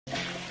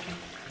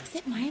Is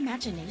it my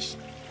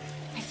imagination?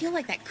 I feel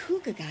like that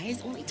Kuga guy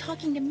is only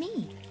talking to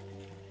me.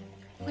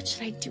 What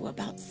should I do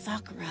about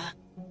Sakura?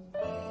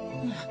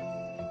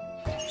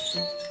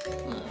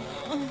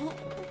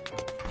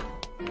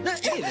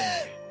 Hey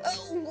there.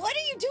 What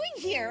are you doing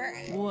here?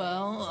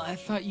 Well, I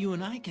thought you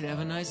and I could have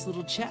a nice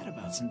little chat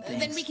about some things.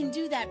 Then we can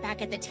do that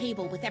back at the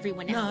table with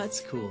everyone else. No,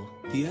 it's cool.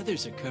 The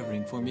others are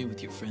covering for me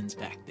with your friends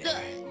back there.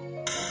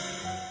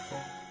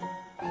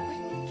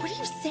 What are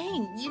you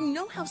saying? You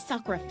know how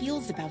Sakura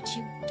feels about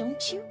you,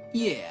 don't you?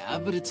 Yeah,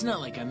 but it's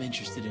not like I'm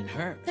interested in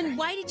her. Then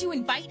why did you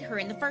invite her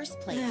in the first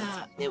place?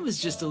 Yeah, it was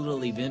just a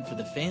little event for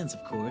the fans,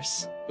 of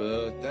course.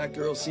 But that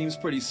girl seems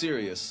pretty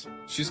serious.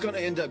 She's gonna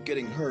end up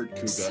getting hurt,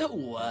 Kuga. So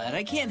what?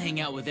 I can't hang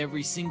out with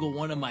every single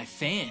one of my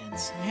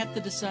fans. I have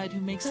to decide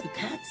who makes the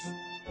cuts.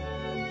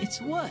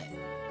 It's what?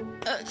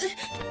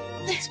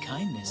 It's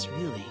kindness,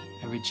 really.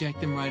 I reject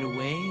them right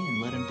away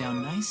and let them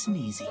down nice and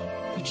easy.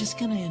 They're just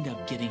gonna end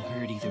up getting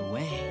hurt either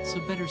way,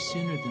 so better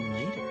sooner than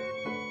later.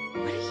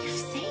 What are you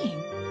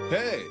saying?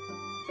 Hey!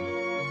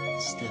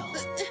 Still,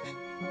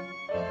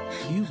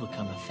 you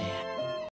become a fan.